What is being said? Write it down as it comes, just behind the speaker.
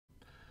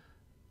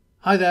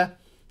Hi there.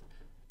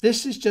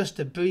 This is just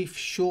a brief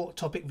short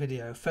topic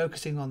video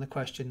focusing on the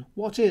question,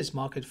 what is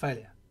market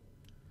failure?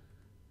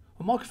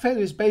 Well, market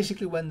failure is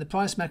basically when the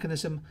price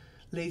mechanism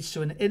leads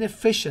to an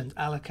inefficient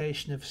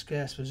allocation of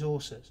scarce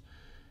resources,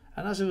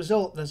 and as a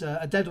result there's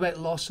a deadweight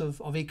loss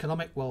of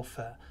economic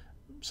welfare.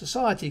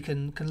 Society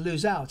can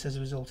lose out as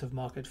a result of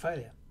market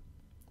failure.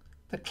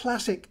 The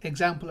classic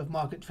example of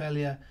market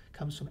failure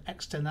comes from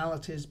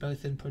externalities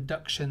both in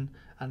production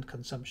and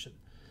consumption.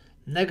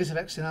 Negative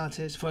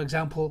externalities, for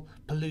example,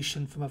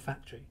 pollution from a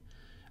factory.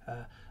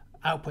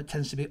 Output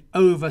tends to be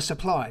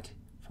oversupplied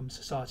from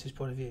society's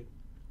point of view.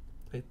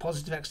 With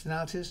positive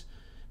externalities,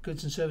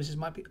 goods and services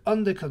might be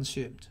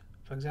underconsumed.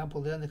 For example,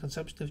 the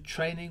underconsumption of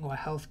training or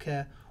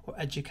healthcare or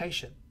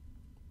education.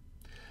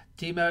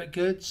 Demerit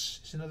goods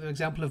is another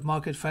example of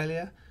market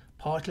failure,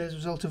 partly as a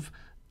result of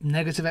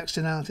negative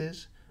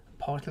externalities,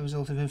 partly as a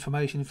result of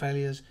information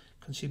failures.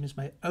 Consumers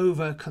may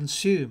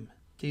overconsume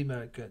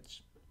demerit goods.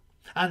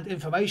 And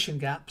information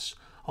gaps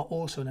are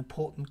also an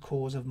important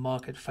cause of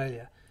market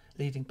failure,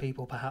 leading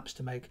people perhaps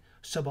to make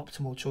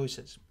suboptimal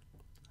choices.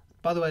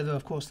 By the way, there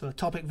are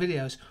topic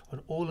videos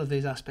on all of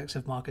these aspects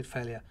of market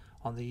failure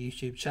on the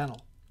YouTube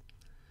channel.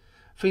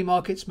 Free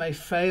markets may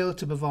fail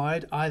to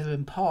provide, either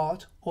in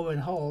part or in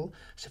whole,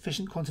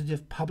 sufficient quantity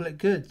of public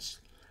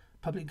goods.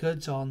 Public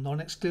goods are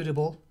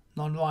non-excludable,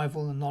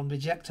 non-rival and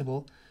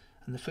non-rejectable,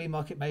 and the free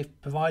market may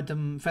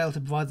fail to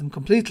provide them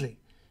completely,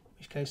 in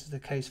which case is the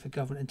case for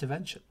government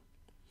intervention.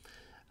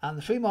 And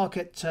the free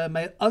market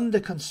may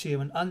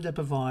underconsume and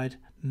underprovide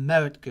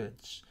merit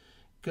goods,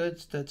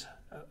 goods that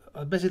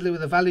are basically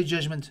with a value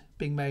judgment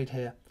being made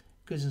here,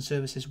 goods and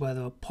services where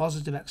there are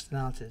positive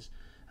externalities,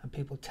 and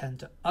people tend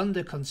to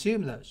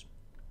underconsume those.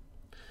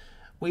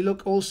 We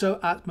look also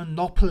at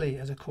monopoly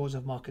as a cause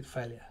of market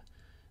failure.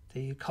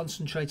 The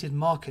concentrated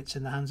markets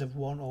in the hands of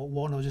one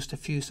or just a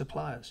few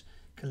suppliers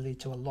can lead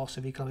to a loss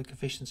of economic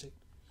efficiency.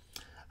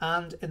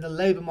 And in the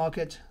labour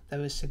market,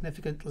 there is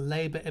significant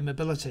labour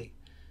immobility,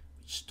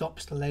 which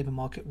stops the labour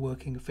market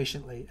working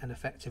efficiently and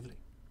effectively.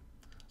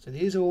 So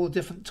these are all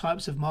different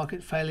types of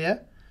market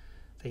failure.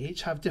 They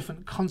each have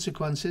different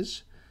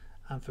consequences,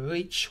 and for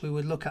each we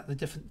would look at the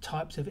different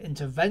types of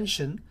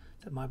intervention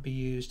that might be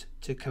used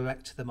to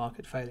correct the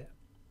market failure.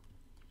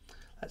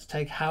 Let's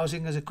take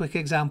housing as a quick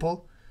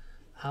example.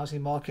 The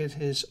housing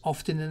market is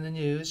often in the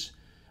news.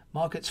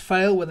 Markets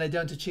fail when they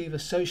don't achieve a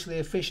socially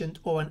efficient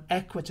or an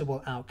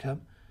equitable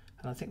outcome,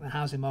 and I think the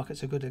housing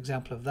market's a good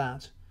example of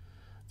that.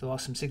 There are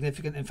some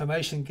significant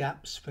information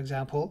gaps, for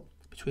example,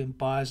 between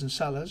buyers and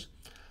sellers,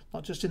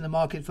 not just in the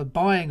market for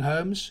buying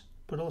homes,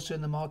 but also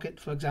in the market,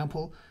 for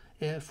example,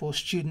 for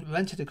student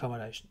rented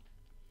accommodation.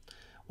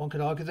 One could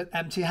argue that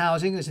empty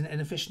housing is an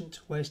inefficient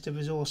waste of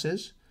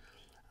resources,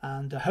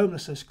 and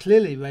homelessness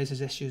clearly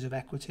raises issues of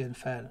equity and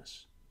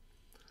fairness.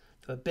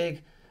 There are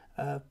big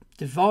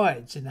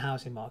divides in the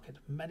housing market.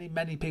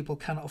 Many people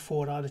cannot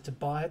afford either to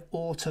buy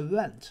or to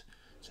rent,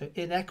 so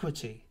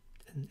inequity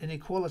and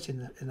inequality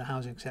in the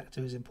housing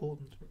sector is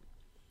important.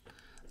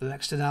 There are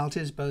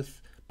externalities,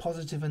 both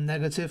positive and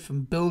negative,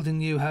 from building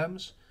new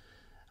homes,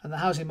 and the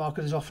housing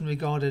market is often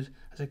regarded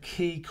as a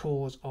key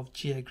cause of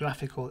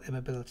geographical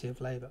immobility of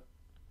labour.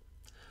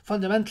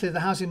 Fundamentally, the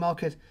housing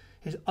market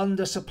is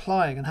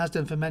undersupplying and has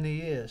done for many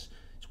years.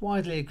 It's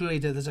widely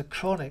agreed that there's a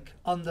chronic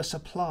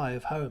undersupply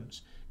of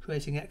homes,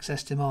 creating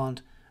excess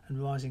demand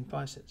and rising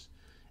prices.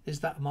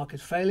 Is that a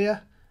market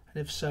failure?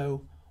 And if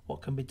so,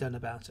 what can be done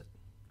about it?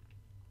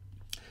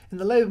 In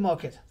the labour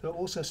market, there are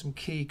also some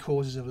key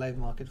causes of labour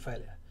market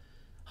failure.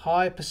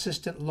 High,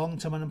 persistent,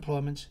 long-term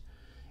unemployment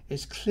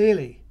is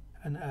clearly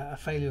a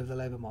failure of the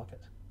labour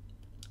market.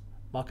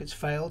 Markets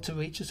fail to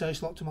reach a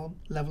social optimal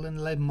level in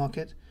the labour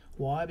market.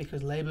 Why?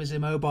 Because labour is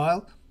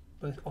immobile,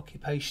 both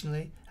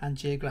occupationally and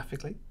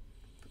geographically.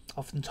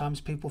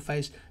 Oftentimes people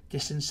face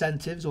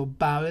disincentives or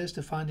barriers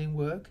to finding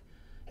work.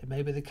 It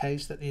may be the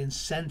case that the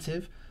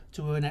incentive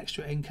to earn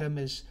extra income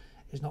is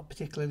not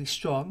particularly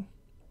strong,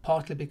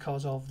 partly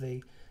because of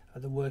the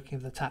working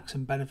of the tax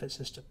and benefit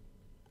system.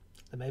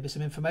 There may be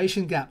some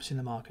information gaps in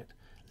the market,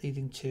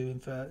 leading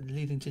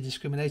to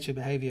discriminatory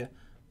behaviour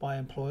by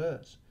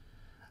employers.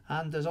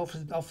 And there's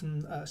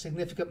often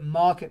significant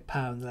market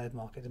power in the labour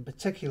market. In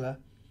particular,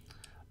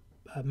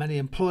 many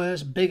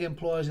employers, big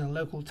employers in a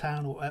local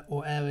town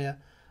or area,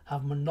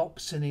 have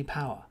monopsony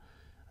power.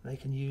 And they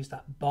can use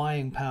that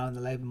buying power in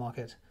the labour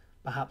market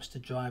perhaps to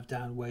drive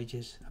down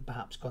wages and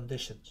perhaps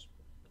conditions.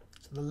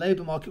 So the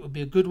labour market would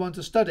be a good one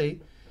to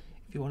study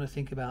if you want to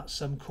think about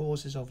some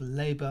causes of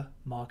labour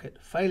market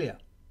failure.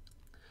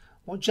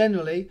 More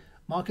generally,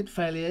 market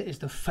failure is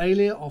the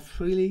failure of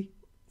freely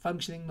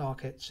functioning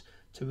markets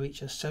to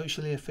reach a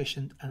socially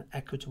efficient and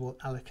equitable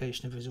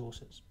allocation of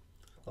resources.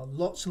 There are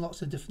lots and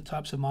lots of different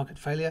types of market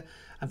failure,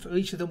 and for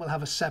each of them we'll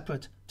have a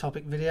separate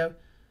topic video,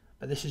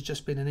 but this has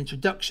just been an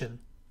introduction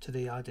to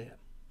the idea.